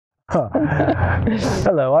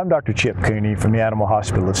Hello, I'm Dr. Chip Cooney from the Animal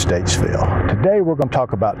Hospital of Statesville. Today we're going to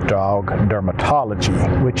talk about dog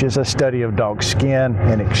dermatology, which is a study of dog skin,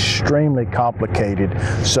 an extremely complicated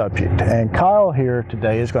subject. And Kyle here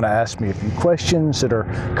today is going to ask me a few questions that are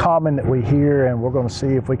common that we hear, and we're going to see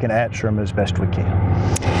if we can answer them as best we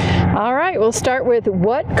can. All right, we'll start with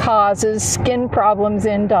what causes skin problems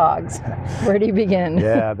in dogs? Where do you begin?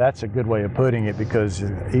 Yeah, that's a good way of putting it, because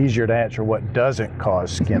it's easier to answer what doesn't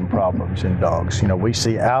cause skin problems in dogs. You know, we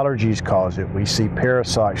see allergies cause it. We see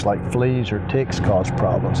parasites like fleas or ticks cause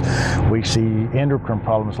problems. We see endocrine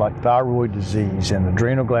problems like thyroid disease and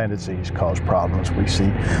adrenal gland disease cause problems. We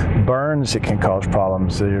see burns that can cause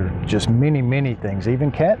problems. There are just many things.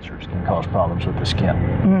 Even cancers can cause problems with the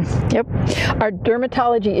skin. Yep. Are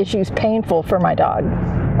dermatology issues painful for my dog?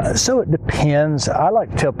 So it depends. I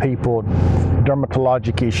like to tell people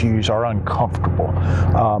dermatologic issues are uncomfortable.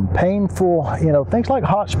 Painful, you know, things like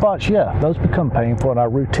hot spots, yeah, those become painful, and I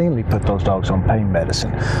routinely put those dogs on pain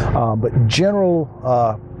medicine. But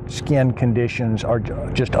general skin conditions are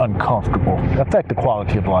just uncomfortable, affect the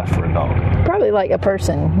quality of life for a dog. Probably like a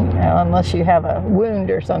person, you know, unless you have a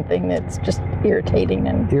wound or something that's just irritating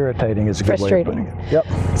and irritating is a good way of putting it. Yep.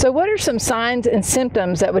 So what are some signs and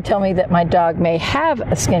symptoms that would tell me that my dog may have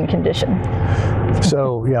a skin condition?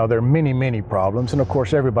 So, you know, there are many problems, and of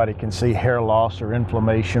course everybody can see hair loss or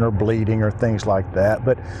inflammation or bleeding or things like that,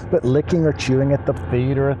 but licking or chewing at the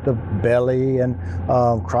feet or at the belly, and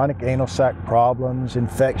chronic anal sac problems,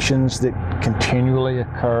 infections that continually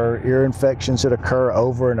occur, ear infections that occur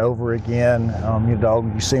over and over again.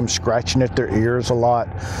 You see them scratching at their ears a lot.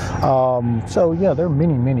 So yeah, there are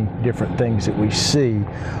many different things that we see.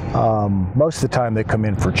 Most of the time they come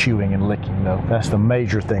in for chewing and licking, though. That's the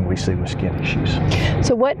major thing we see with skin issues.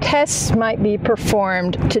 So what tests might be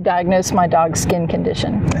performed to diagnose my dog's skin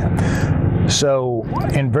condition? So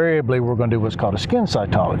invariably we're going to do what's called a skin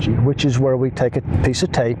cytology, which is where we take a piece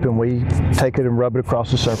of tape and we take it and rub it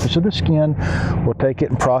across the surface of the skin. We'll take it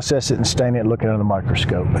and process it and stain it and look at it under the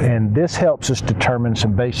microscope. And this helps us determine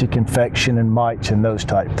some basic infection and mites and those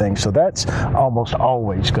type things. So that's almost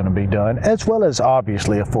always going to be done, as well as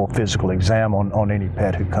obviously a full physical exam on any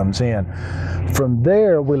pet who comes in. From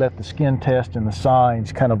there, we let the skin test and the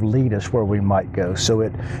signs kind of lead us where we might go. So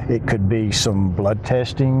it could be some blood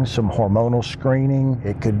testing, some hormonal screening.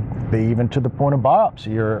 It could be even to the point of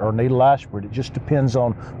biopsy or needle aspirate. It just depends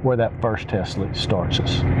on where that first test starts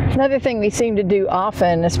us. Another thing we seem to do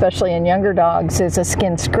often, especially in younger dogs, is a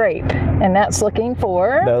skin scrape, and that's looking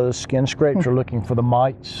for? Those skin scrapes are looking for the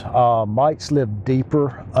mites. Mites live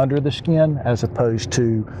deeper under the skin as opposed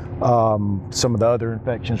to some of the other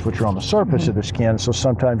infections which are on the surface of the skin. So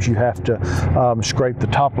sometimes you have to scrape the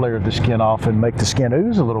top layer of the skin off and make the skin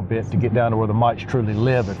ooze a little bit to get down to where the mites truly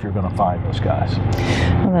live if you're going to find those guys.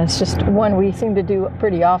 Well, that's just one we seem to do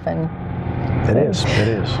pretty often. It is.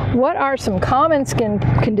 What are some common skin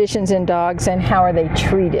conditions in dogs, and how are they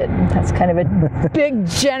treated? That's kind of a big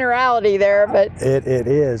generality there, but it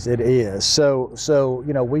is. So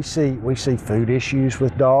you know, we see food issues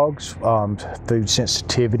with dogs, food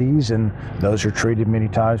sensitivities, and those are treated many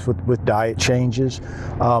times with diet changes.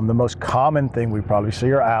 The most common thing we probably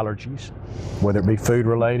see are allergies, whether it be food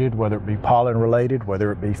related, whether it be pollen related,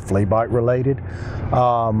 whether it be flea bite related.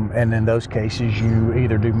 And in those cases, you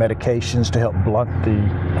either do medications to help blunt the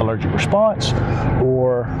allergic response,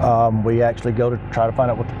 or we actually go to try to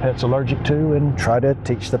find out what the pet's allergic to and try to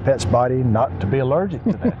teach the pet's body not to be allergic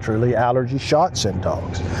to that. Truly allergy shots in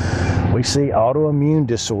dogs. We see autoimmune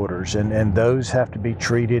disorders, and those have to be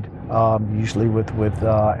treated usually with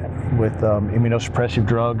immunosuppressive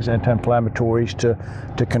drugs, anti-inflammatories to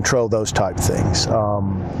control those type things.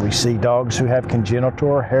 We see dogs who have congenital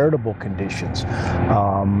or heritable conditions,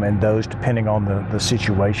 and those, depending on the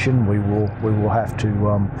situation, we will have to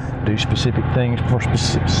do specific things for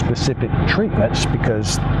specific treatments,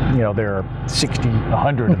 because you know there are 60,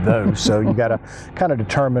 100 of those. So you got to kind of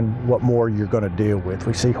determine what more you're going to deal with.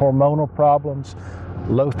 We see hormonal problems.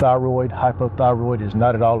 Low thyroid, hypothyroid is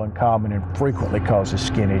not at all uncommon and frequently causes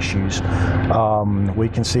skin issues. We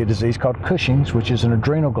can see a disease called Cushing's, which is an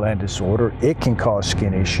adrenal gland disorder. It can cause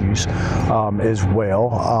skin issues as well.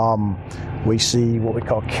 We see what we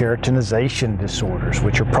call keratinization disorders,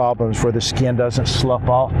 which are problems where the skin doesn't slough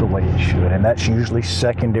off the way it should, and that's usually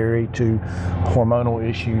secondary to hormonal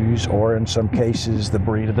issues, or in some cases the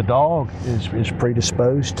breed of the dog is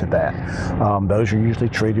predisposed to that. Those are usually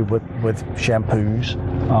treated with shampoos.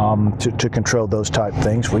 to control those type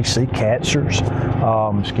things. We see cancers,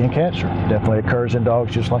 skin cancer definitely occurs in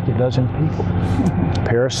dogs just like it does in people.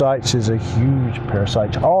 Parasites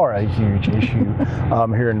are a huge issue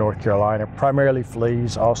here in North Carolina, primarily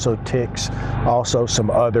fleas, also ticks, also some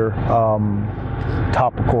other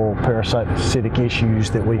topical parasitic issues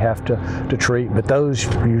that we have to treat, but those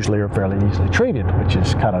usually are fairly easily treated, which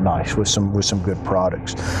is kind of nice with some good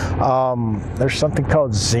products. There's something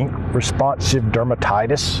called zinc responsive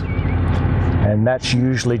dermatitis, and that's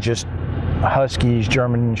usually just Huskies,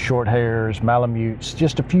 German short hairs, Malamutes,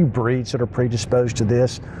 just a few breeds that are predisposed to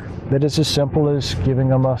this. That is as simple as giving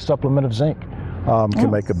them a supplement of zinc. Can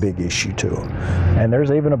make a big issue to them. And there's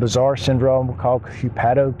even a bizarre syndrome called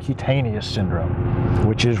hepatocutaneous syndrome,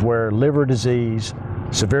 which is where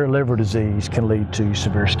severe liver disease can lead to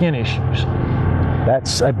severe skin issues.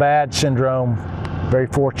 That's a bad syndrome. Very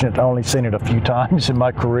fortunate to only seen it a few times in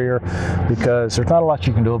my career because there's not a lot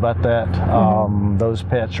you can do about that. Those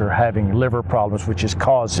pets are having liver problems, which is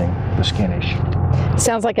causing the skin issue.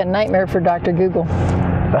 Sounds like a nightmare for Dr. Google.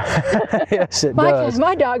 Yes, it does.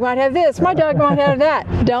 My dog might have this. My dog might have that.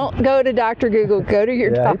 Don't go to Dr. Google. Go to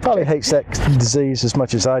your doctor. He probably hates that disease as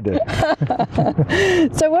much as I do.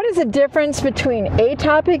 So what is the difference between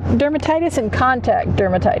atopic dermatitis and contact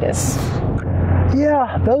dermatitis?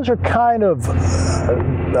 Yeah, those are kind of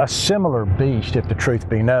a similar beast, if the truth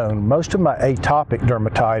be known. Most of my atopic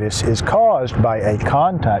dermatitis is caused by a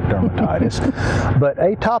contact dermatitis, but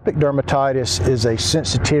atopic dermatitis is a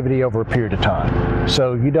sensitivity over a period of time.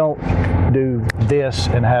 So you don't do this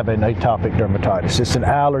and have an atopic dermatitis. It's an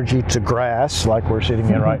allergy to grass, like we're sitting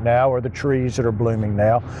in right now, or the trees that are blooming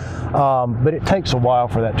now. But it takes a while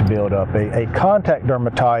for that to build up. A contact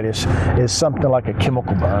dermatitis is something like a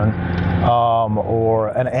chemical burn or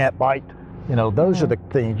an ant bite. You know, those are the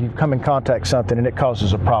things. You come in contact with something and it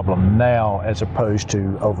causes a problem now as opposed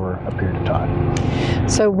to over a period of time.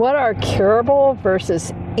 So what are curable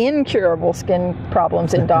versus incurable skin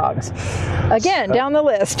problems in dogs? Again, down the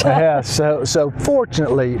list. Yeah, so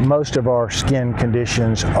fortunately, most of our skin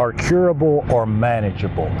conditions are curable or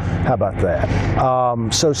manageable. How about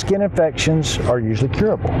that? So skin infections are usually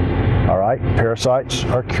curable. All right, parasites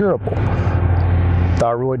are curable.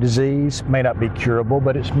 Thyroid disease may not be curable,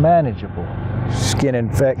 but it's manageable. Skin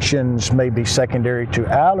infections may be secondary to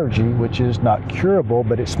allergy, which is not curable,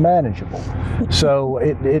 but it's manageable. So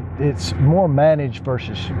it's more managed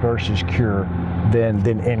versus cure than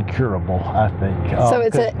incurable, I think. So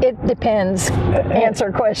it depends.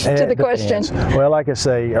 Answer question to the question. Well, like I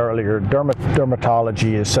say earlier,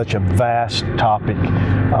 dermatology is such a vast topic,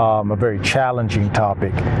 a very challenging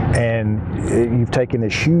topic, and you've taken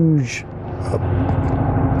this huge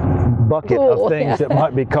bucket of things that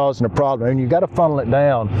might be causing a problem, and you've got to funnel it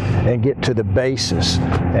down and get to the basis.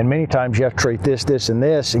 And many times you have to treat this, and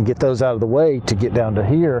this, and get those out of the way to get down to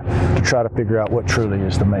here to try to figure out what truly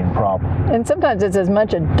is the main problem. And sometimes it's as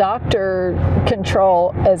much a doctor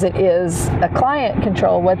control as it is a client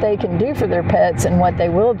control, what they can do for their pets and what they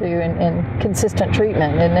will do in consistent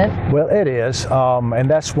treatment, isn't it? Well, it is, and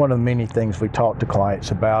that's one of the many things we talk to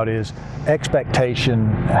clients about is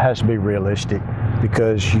expectation has to be realistic,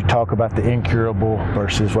 because you talk about the incurable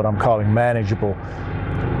versus what I'm calling manageable.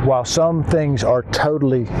 While some things are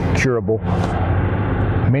totally curable,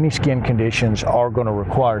 many skin conditions are going to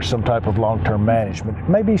require some type of long-term management. It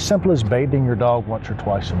may be as simple as bathing your dog once or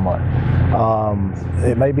twice a month.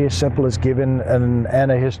 It may be as simple as giving an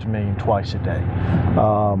antihistamine twice a day.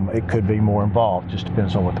 It could be more involved, just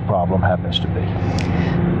depends on what the problem happens to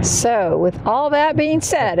be. So with all that being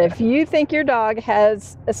said, if you think your dog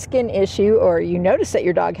has a skin issue or you notice that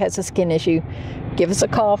your dog has a skin issue, give us a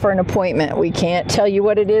call for an appointment. We can't tell you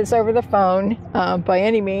what it is over the phone by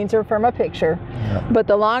any means or from a picture. Yeah. But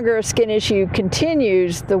the longer a skin issue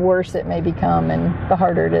continues, the worse it may become and the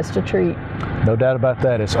harder it is to treat. No doubt about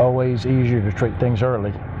that. It's always easier to treat things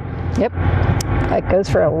early. Yep. That goes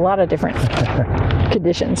for a lot of different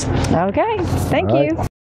conditions. Okay. Thank you.